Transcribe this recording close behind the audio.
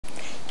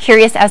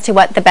curious as to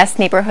what the best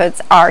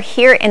neighborhoods are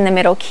here in the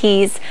Middle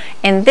Keys.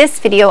 In this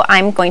video,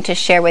 I'm going to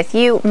share with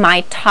you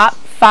my top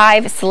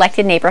 5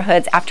 selected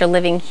neighborhoods after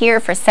living here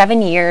for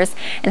 7 years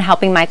and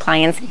helping my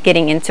clients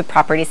getting into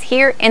properties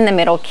here in the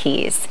Middle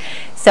Keys.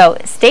 So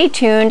stay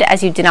tuned,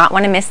 as you do not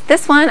want to miss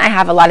this one. I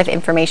have a lot of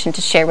information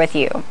to share with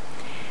you.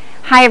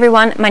 Hi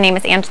everyone, my name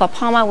is Angela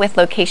Palma with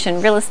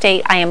Location Real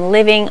Estate. I am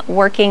living,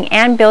 working,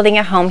 and building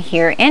a home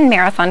here in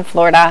Marathon,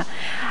 Florida.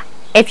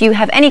 If you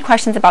have any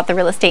questions about the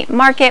real estate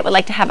market, would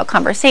like to have a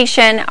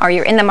conversation, or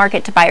you're in the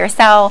market to buy or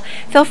sell,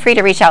 feel free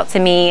to reach out to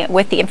me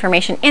with the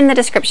information in the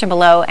description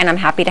below, and I'm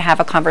happy to have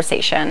a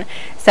conversation.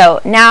 So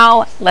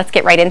now let's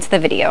get right into the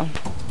video.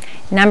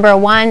 Number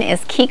 1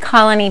 is Key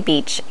Colony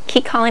Beach.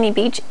 Key Colony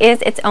Beach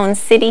is its own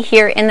city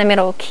here in the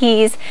Middle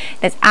Keys.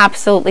 It's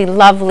absolutely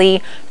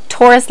lovely.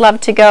 Tourists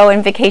love to go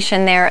and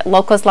vacation there.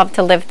 Locals love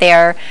to live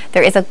there.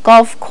 There is a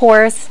golf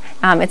course.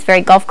 It's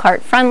very golf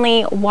cart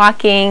friendly.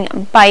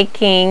 Walking,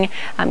 biking.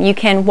 You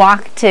can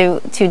walk to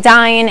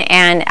dine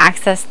and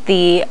access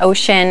the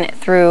ocean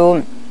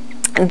through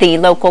the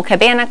local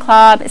Cabana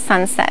Club,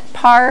 Sunset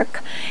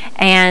Park,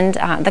 and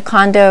the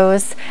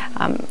condos.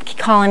 Key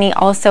Colony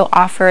also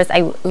offers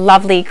a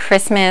lovely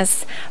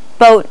Christmas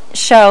boat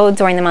show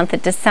during the month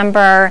of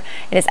December.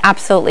 It is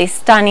absolutely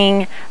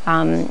stunning.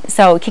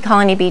 So Key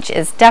Colony Beach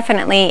is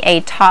definitely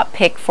a top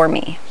pick for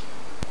me.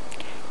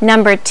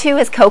 Number 2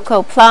 is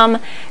Coco Plum.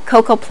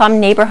 Coco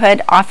Plum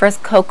neighborhood offers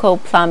Coco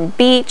Plum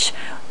Beach.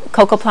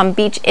 Coco Plum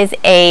Beach is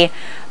a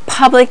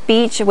public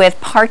beach with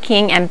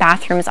parking and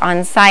bathrooms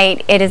on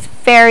site. It is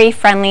very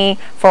friendly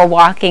for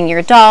walking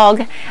your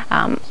dog.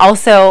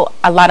 Also,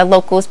 a lot of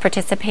locals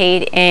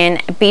participate in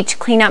beach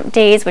cleanup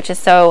days, which is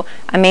so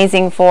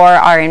amazing for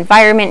our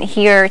environment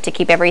here to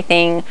keep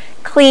everything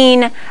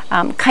clean.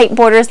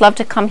 Kiteboarders love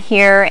to come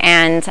here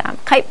and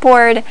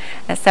kiteboard.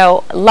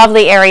 So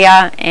lovely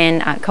area in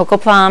Coco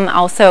Plum.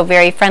 Also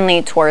very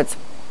friendly towards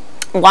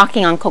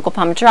walking on Coco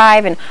Plum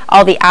Drive, and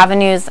all the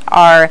avenues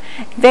are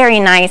very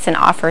nice and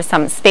offer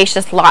some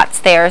spacious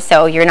lots there,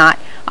 so you're not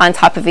on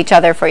top of each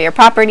other for your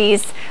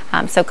properties.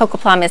 So Coco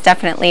Plum is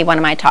definitely one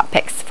of my top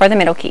picks for the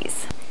Middle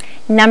Keys.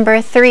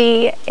 Number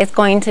 3 is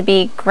going to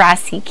be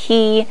Grassy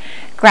Key.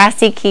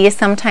 Grassy Key is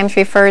sometimes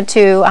referred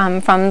to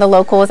from the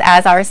locals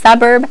as our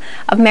suburb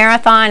of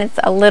Marathon. It's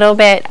a little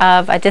bit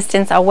of a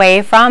distance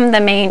away from the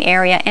main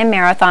area in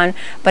Marathon,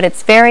 but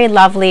it's very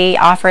lovely,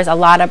 offers a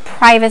lot of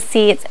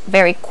privacy. It's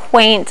very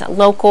quaint,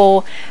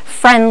 local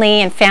friendly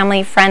and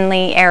family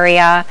friendly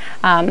area.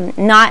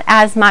 Not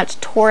as much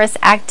tourist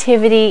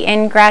activity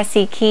in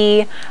Grassy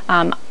Key.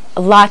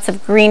 Lots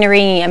of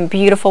greenery and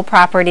beautiful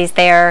properties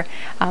there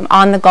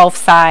on the Gulf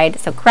side.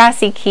 So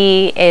Grassy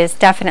Key is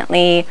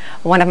definitely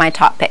one of my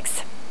top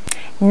picks.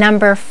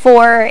 Number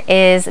 4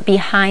 is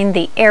behind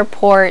the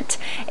airport.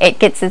 It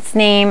gets its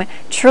name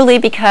truly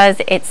because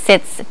it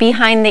sits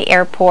behind the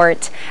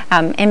airport.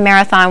 In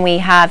Marathon, we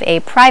have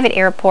a private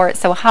airport,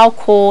 so how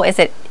cool is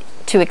it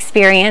to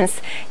experience,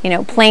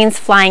 planes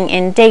flying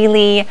in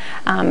daily.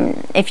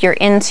 If you're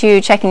into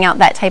checking out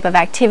that type of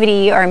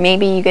activity, or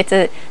maybe you get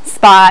to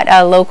spot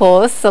a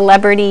local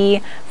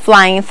celebrity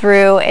flying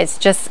through, it's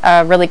just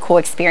a really cool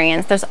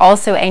experience. There's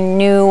also a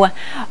new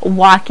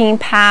walking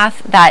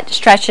path that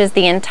stretches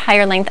the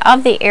entire length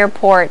of the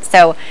airport,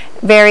 so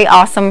very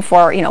awesome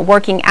for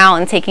working out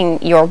and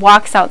taking your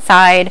walks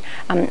outside.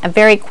 A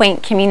very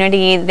quaint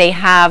community. They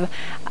have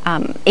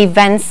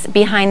events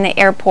behind the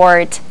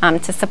airport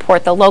to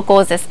support the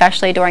locals,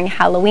 especially during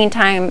Halloween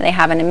time. They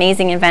have an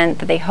amazing event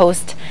that they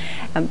host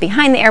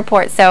behind the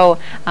airport, so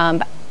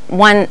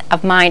one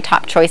of my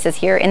top choices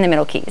here in the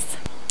Middle Keys.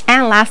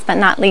 And last but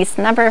not least,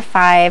 number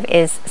 5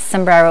 is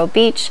Sombrero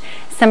Beach.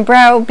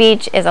 Sombrero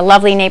Beach is a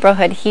lovely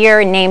neighborhood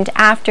here named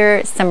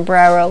after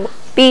Sombrero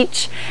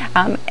Beach.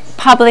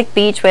 Public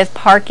beach with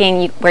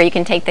parking where you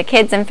can take the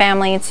kids and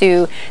family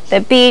to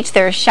the beach.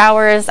 There are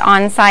showers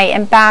on site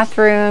and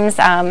bathrooms.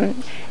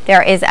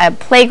 There is a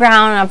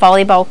playground, a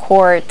volleyball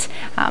court,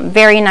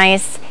 very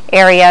nice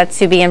area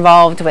to be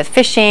involved with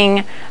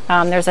fishing.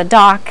 There's a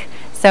dock.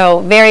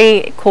 So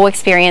very cool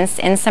experience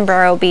in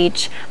Sombrero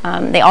Beach.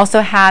 They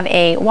also have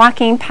a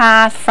walking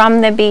path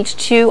from the beach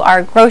to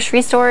our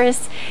grocery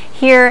stores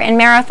here in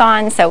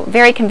Marathon, so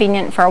very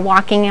convenient for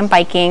walking and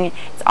biking.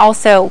 It's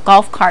also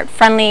golf cart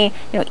friendly,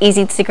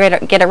 easy to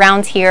get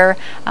around here.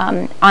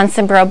 On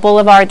Sombrero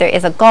Boulevard, there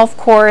is a golf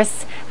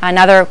course.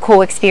 Another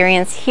cool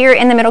experience here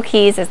in the Middle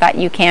Keys is that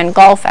you can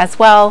golf as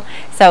well.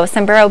 So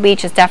Sombrero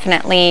Beach is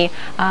definitely,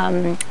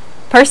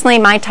 personally,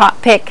 my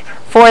top pick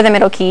for the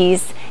Middle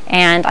Keys,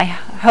 and I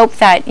hope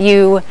that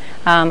you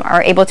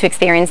are able to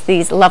experience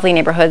these lovely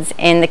neighborhoods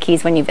in the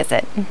Keys when you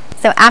visit.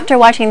 So after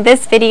watching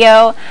this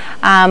video,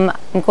 I'm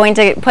going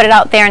to put it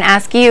out there and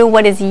ask you,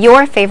 what is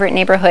your favorite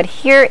neighborhood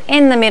here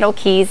in the Middle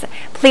Keys?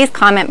 Please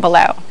comment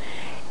below.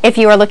 If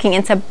you are looking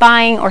into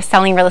buying or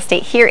selling real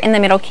estate here in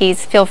the Middle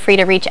Keys, feel free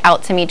to reach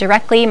out to me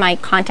directly. My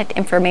contact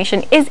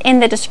information is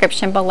in the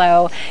description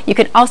below. You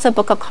can also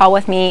book a call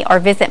with me or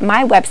visit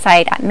my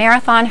website at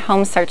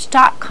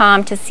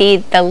marathonhomesearch.com to see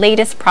the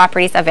latest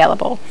properties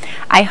available.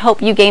 I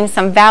hope you gained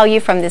some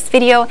value from this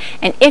video,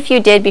 and if you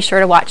did, be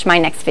sure to watch my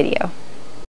next video.